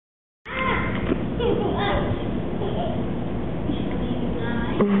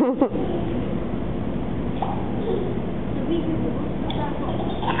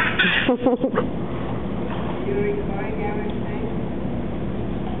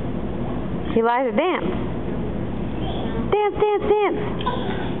Elijah, dance. Dance, dance, dance.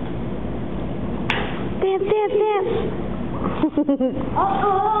 Dance, dance, dance.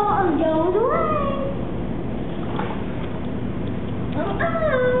 Uh-oh, I'm going away.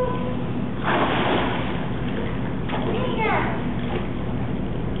 Uh-oh.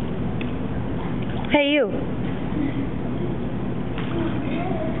 Hey, you.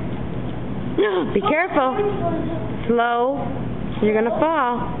 Be careful. Slow. You're going to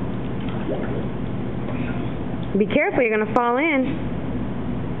fall. Be careful, you're going to fall in.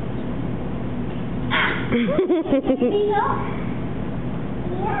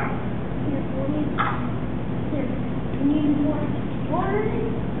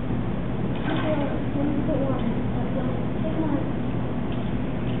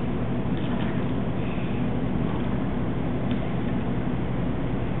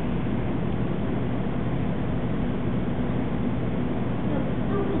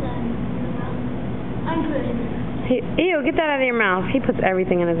 I'm good. Ew, get that out of your mouth. He puts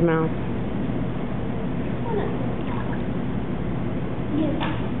everything in his mouth.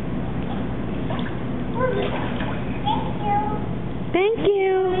 Thank you.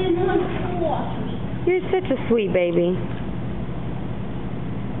 You're such a sweet baby.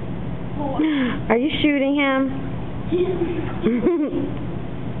 Are you shooting him?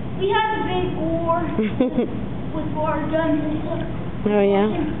 We have a big war with our guns and stuff. Oh, yeah?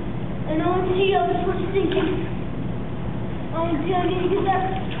 And I want to see what you're thinking. I'm gonna get that.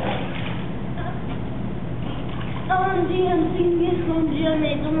 I'm thinking this one's gonna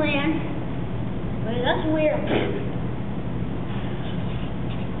make the land. But that's weird.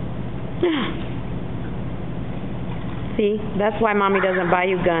 See, that's why Mommy doesn't buy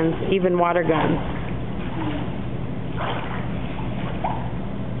you guns, even water guns.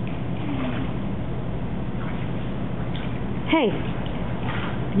 Hey,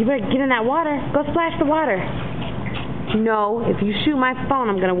 you better get in that water. Go splash the water. No, if you shoot my phone,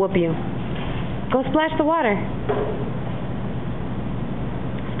 I'm going to whoop you. Go splash the water.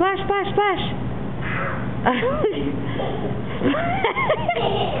 Splash, splash, splash.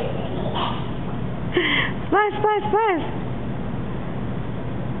 Splash, splash, splash.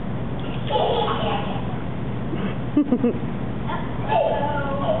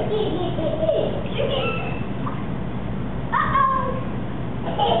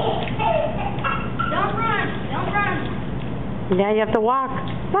 Don't run. Don't run. Yeah, you have to walk.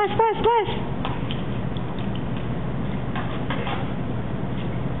 Splash, splash, splash.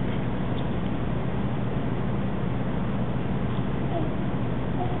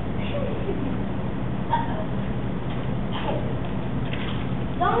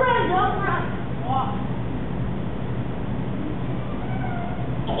 Don't run. Don't run. Walk.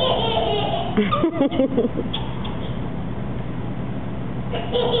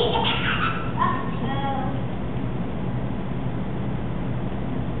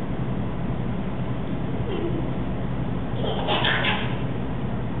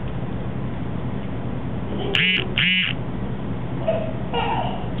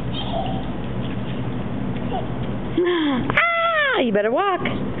 Ah, you better walk.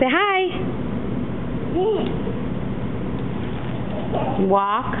 Say hi.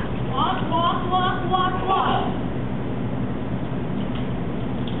 Walk. Walk, walk, walk, walk, walk.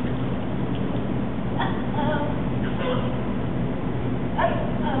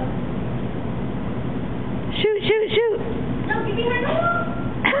 Shoot, shoot, shoot. No, get behind the wall.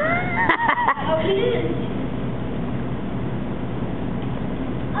 Oh, he didn't.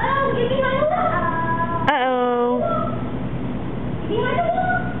 Oh, get behind the wall. Uh-oh. Get behind the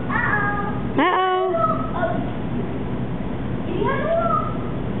wall. Uh-oh. Oh. Get behind the wall.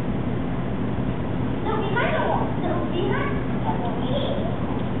 No, behind the wall. No, behind.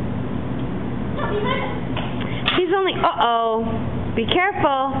 No, behind. He's only, uh-oh. Be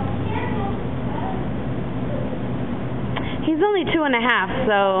careful. He's only 2.5,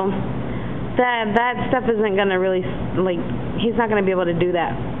 so that stuff isn't going to really, like, he's not going to be able to do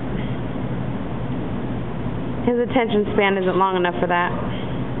that. His attention span isn't long enough for that.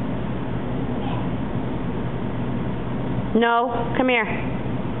 No, come here.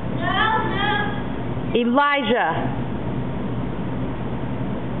 No. Elijah.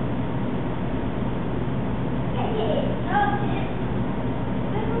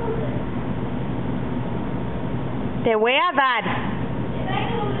 Te voy a dar.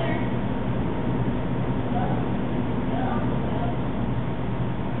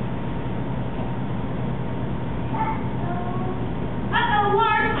 Uh-oh,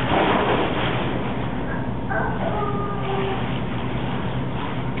 water.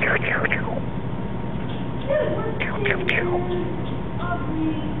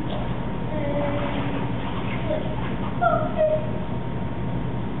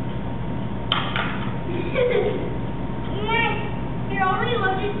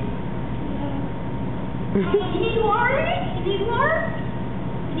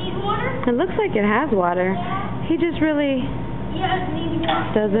 It looks like it has water. He just really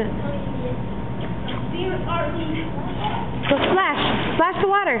doesn't. Go splash. Splash the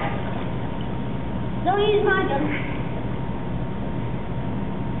water. Don't use my gun.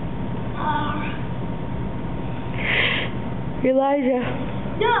 Elijah.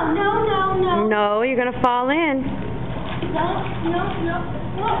 No. No, you're going to fall in. No.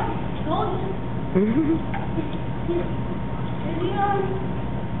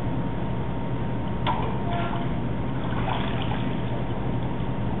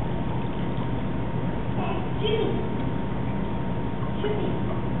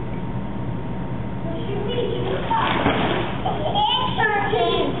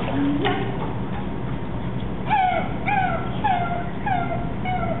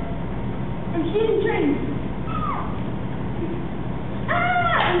 I'm shooting trains.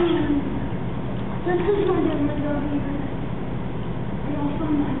 This is my dog here. And also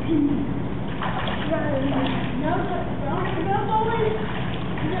my penny. No, always.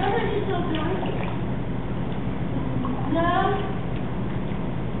 No, it's so nice. No.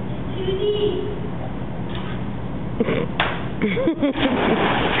 Too deep.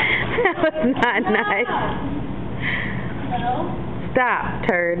 That was not nice. No. Stop,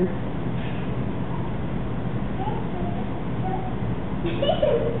 turd.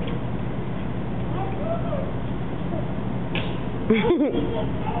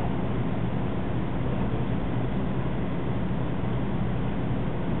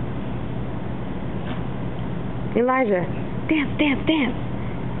 Elijah, dance.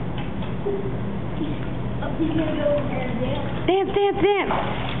 He's gonna go over there and dance. Dance.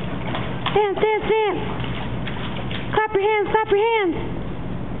 Clap your hands. Touch your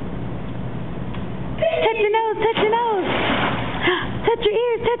nose. Touch your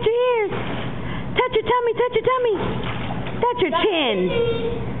ears. Touch your tummy. Touch your chin.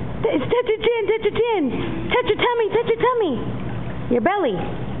 Touch your chin. Touch your tummy. Your belly.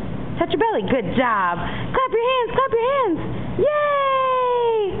 Touch your belly. Good job. Clap your hands.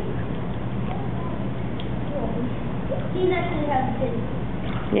 Yay! He actually has a kid.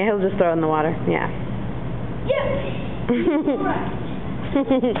 Yeah, he'll just throw it in the water. Yeah. Yes! Don't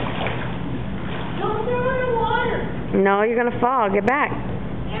throw it in the water. No, you're going to fall. Get back.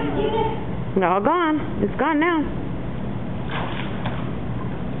 No, gone. It's gone now.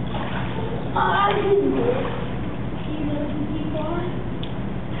 I didn't do it.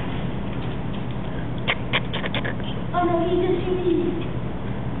 Oh no, he just shoot me.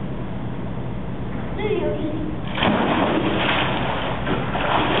 There you go, Kitty.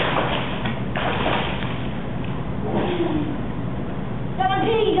 Come on,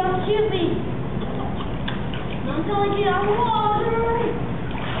 Kitty, don't shoot me. Not until I get out of the water.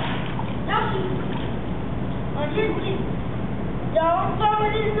 Don't shoot. Don't throw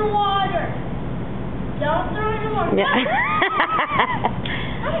it in the water. Don't throw it in the water. Yeah.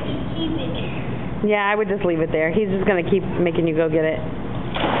 I'm going to keep it. Yeah, I would just leave it there. He's just going to keep making you go get it.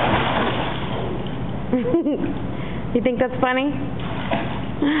 You think that's funny?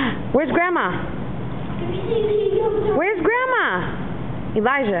 Where's Grandma? Where's Grandma?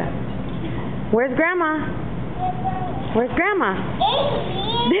 Elijah. Where's Grandma?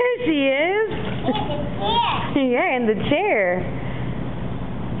 There she is. Yeah, in the chair.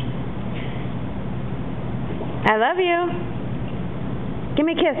 I love you. Give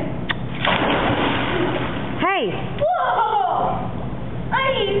me a kiss. Hey. Whoa! I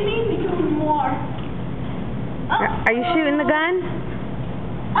didn't mean to do more. Are you shooting the gun?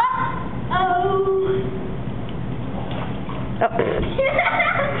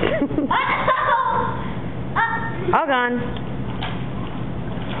 All gone.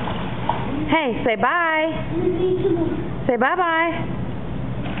 Hey, say bye. Say bye-bye.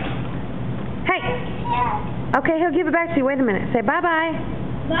 Hey. Okay, he'll give it back to you. Wait a minute. Say bye-bye.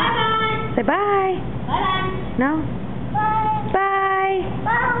 Bye-bye. Say bye. Bye-bye. No? Bye. Bye.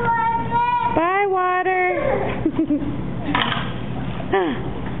 Bye, water.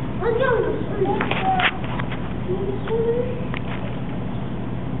 Let's go.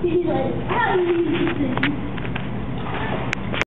 He's like, how do you do this?